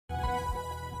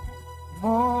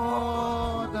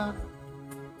more than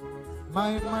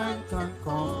my mind can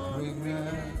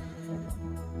comprehend.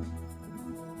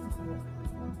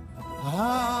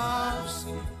 I've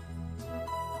seen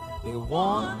the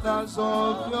wonders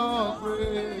of your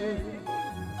grace,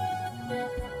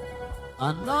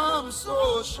 and I'm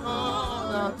so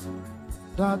sure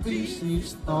that this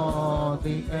is not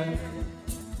the end.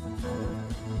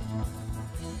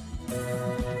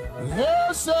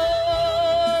 Yes,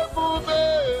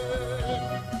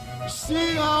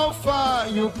 see how far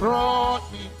you brought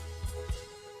me.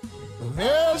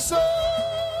 Yes,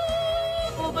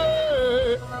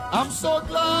 I'm so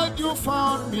glad you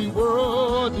found me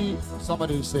worthy.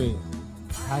 Somebody say,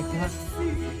 I can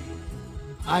feel,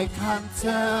 I can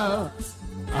tell,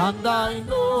 and I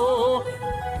know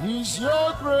it's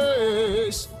your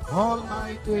grace. All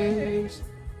my days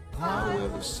I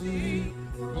will see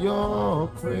your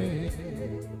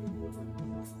praise.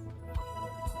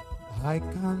 I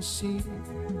can see,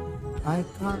 I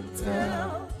can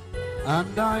tell,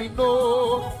 and I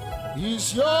know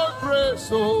it's your grace.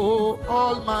 Oh,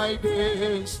 all my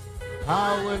days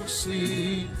I will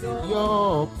see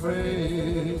your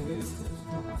praise.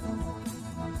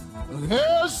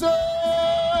 Yes,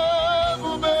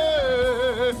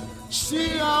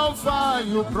 see how far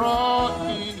you brought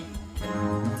me.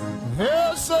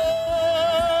 Yes,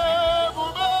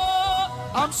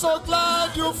 I'm so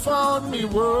glad you found me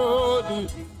worthy.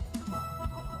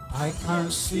 I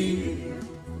can see,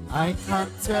 I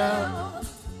can tell,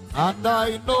 and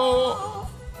I know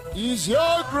it's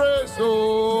your grace.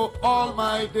 Oh, all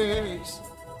my days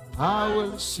I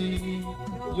will see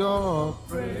your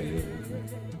praise.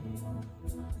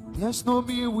 There's no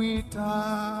me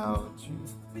without you.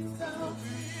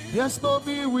 There's no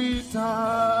me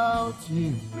without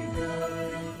you.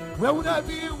 Where would I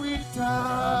be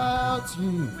without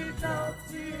you?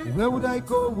 Where would I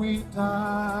go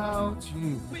without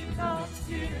you?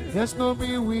 There's no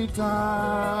me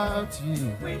without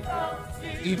you.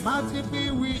 Imagine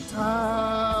me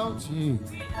without you.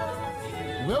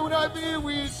 Where would I be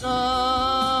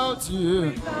without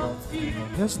you?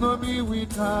 There's no me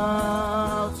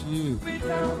without you.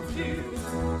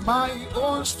 My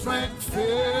own strength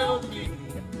failed me.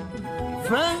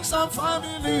 Friends and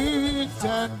family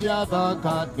turned their back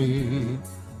at me.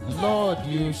 Lord,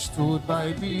 you stood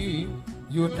by me.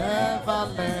 You never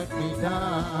let me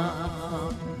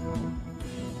down.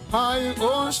 My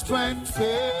own strength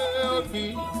failed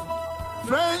me.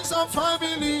 Friends and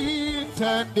family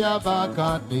turned their back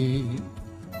at me.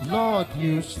 Lord,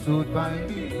 you stood by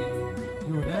me.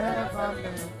 You never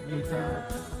let me down.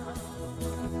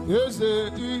 Yes,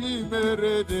 he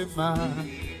married a man.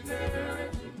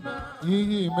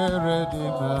 He married a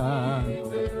man.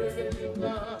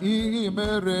 He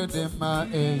married a man.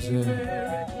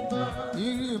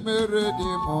 He married a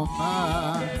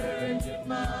man.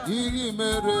 He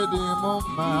married a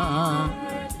man.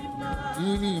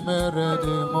 He married a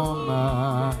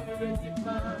man.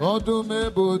 Odume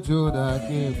bojo da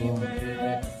kebo.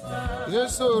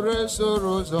 Yeso reso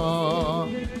rozo.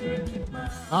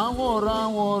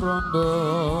 Amorondo.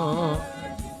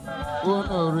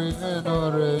 Onori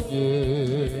enoreje.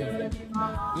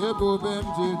 Yebo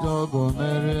bemji dogo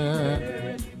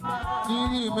mere. He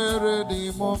married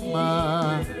a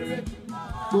man.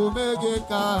 Kumege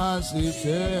kasi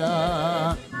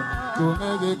chea.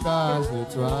 Kumege kasi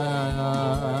twaya.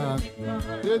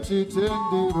 Echi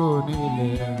tendi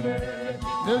ronile.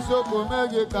 Neso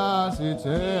kumege kasi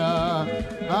chea.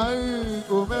 Ai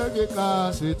kumege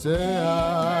kasi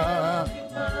chea.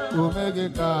 Kumege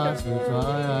kasi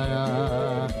twaya.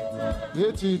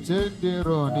 Echi tendi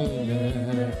ronile.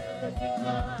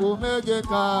 Kumege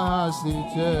kasi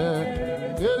chea.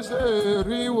 Ese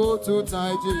riwo tu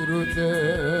taijirute.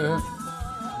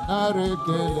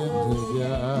 Arekele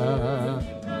mtebia.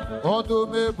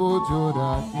 Odume bojo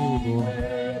da kibo.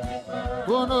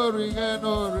 Onori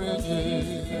enoreje.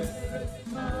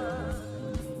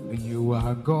 You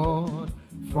are God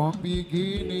from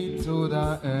beginning to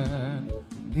the end.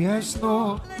 There's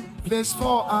no place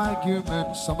for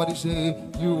argument. Somebody say,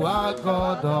 you are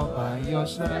God all by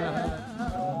yourself.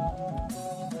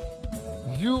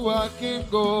 You are King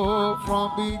God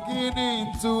from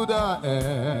beginning to the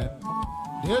end.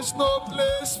 There's no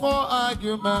place for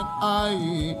argument.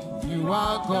 You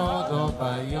are God all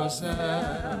by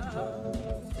yourself.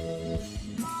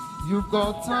 You've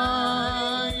got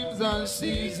times and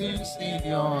seasons in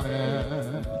your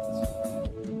hands.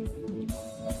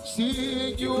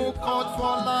 See, you called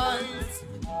for light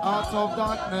out of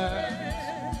darkness.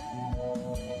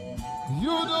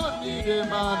 You don't need a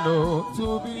man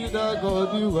to be the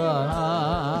God you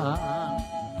are.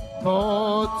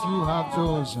 But you have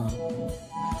chosen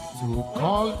to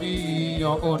call me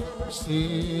your own.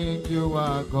 Sing, you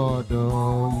are God,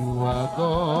 oh, you are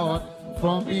God,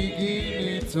 from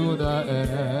beginning to the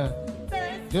end.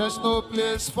 There's no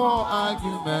place for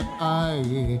argument,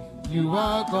 you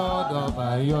are God all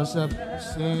by yourself.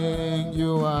 Sing,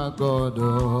 you are God,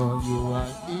 oh, you are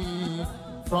King,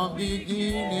 from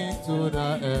beginning to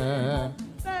the end.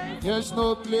 There's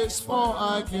no place for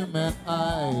argument,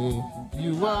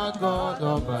 you are God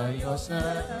all by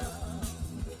yourself.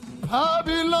 Power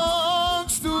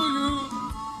belongs to you.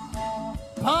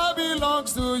 Power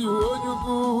belongs to you,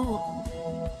 oh,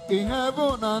 you in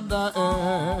heaven and the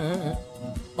earth.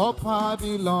 Oh, power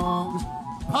belongs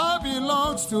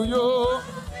to you.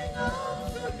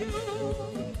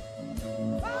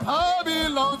 Power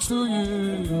belongs to you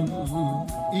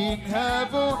in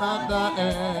heaven and the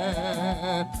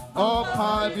earth. Oh,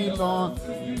 power belongs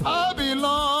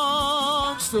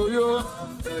to you.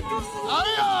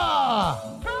 Aya!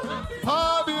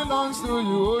 Power belongs to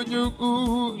you,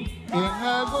 in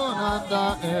heaven and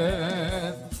the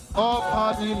earth. All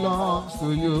power belongs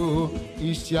to you.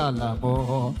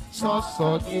 Ishalamo, so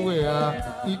duea,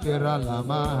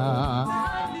 iberalama.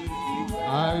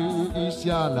 Ay,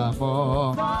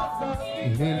 Ishalamo,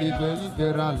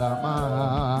 iberalama.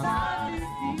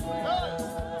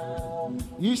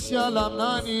 Ishalam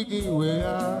nani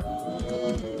giwea,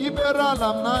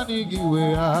 iberalam nani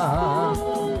giwea.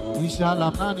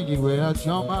 Ishalam nani giwea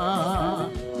choma,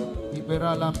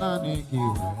 iberalam nani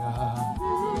giwea.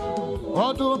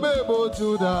 Odumebo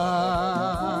Juda,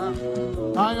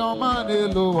 Ayomane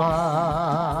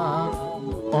Loa,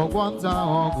 Ogwanta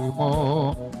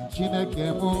Ogwimo,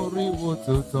 Chineke Muri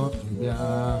Wototom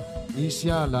Julia,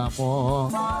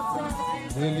 Ishalamo,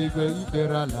 Elibe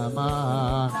Iberalama,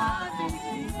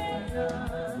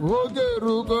 Oge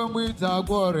Rugom with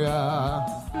Agoria,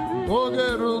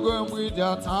 Oge Rugom with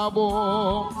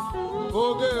Atabo,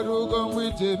 Oge Rugom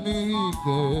with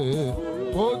Emike.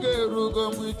 Oge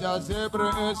rugom with a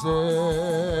zebra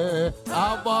ese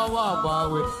Abawa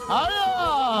bawe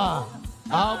Aya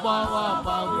Abawa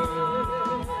bawe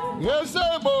Yese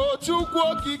mo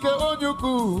chukwo kike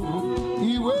onyuku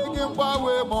Iwe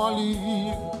bawe moli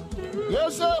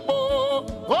Yese mo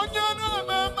Onyana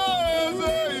meme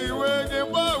eze Iwe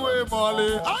bawe moli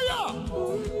Aya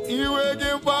Iwe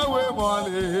bawe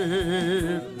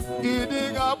moli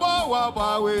Idiga bawa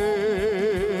bawe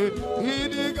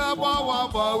Idiga bawa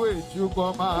bawe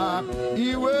chukoma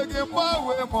Iwe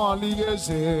bawe moli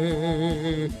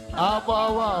yese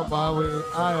Abawa bawe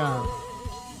aya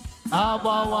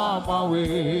Abawa bawe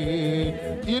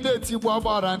Ine tibwa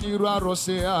bara niru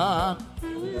arosea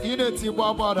Ine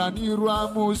tibwa bara niru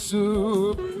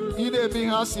amusu Ine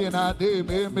bihasi na de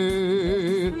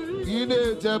meme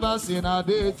Ine jebasi na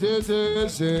de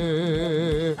tezeze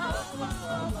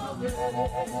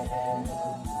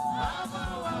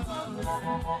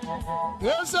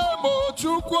Yese mo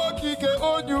chukwu okike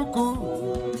onyuku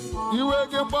Iwe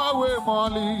gị mgbawe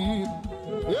mọlị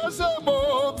Yese mo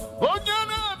onye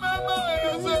na-ememe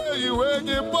eze Iwe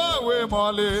gị mgbawe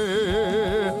mọlị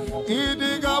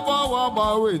Ịdịga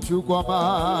gbawe chukwuma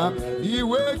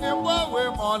Iwe gị mgbawe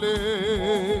mọlị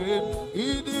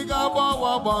Ịdịga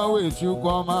gbawe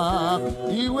chukwuma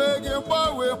Iwe gị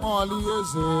mgbawe mọlị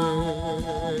eze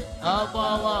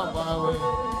Agbawe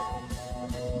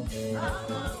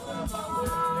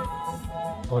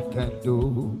God can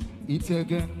do it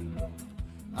again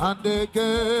and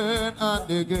again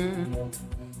and again.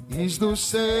 He's the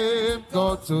same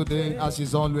God today as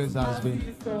He's always has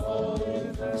been.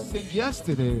 Sing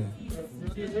yesterday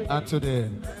and today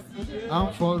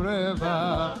and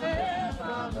forever.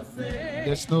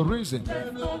 There's no reason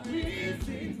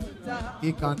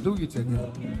He can do it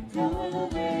again.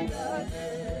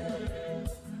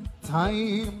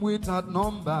 Time without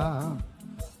number.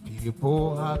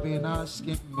 People have been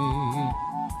asking me,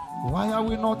 why are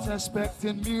we not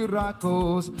expecting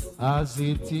miracles as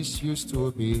it is used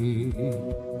to be?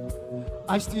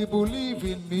 I still believe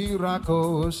in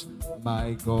miracles.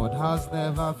 My God has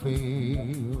never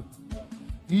failed.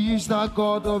 He is the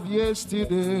God of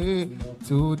yesterday,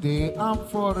 today, and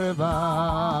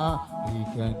forever. He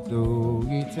can do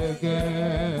it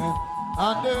again.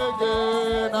 And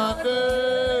again and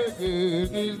again,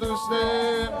 He's the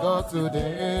same God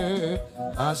today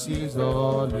as He's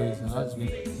always has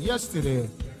been. Yesterday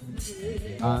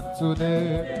and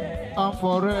today and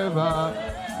forever.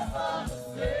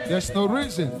 There's no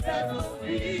reason.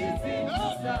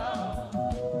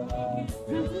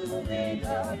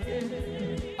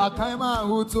 Akaima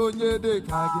hutonye de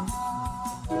kage.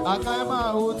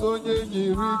 Akaima hutonye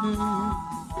nyirigi.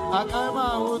 Akaima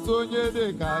utonye de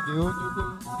kage onyugo.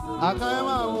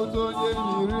 Akaima utonye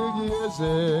yirigi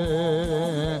ese.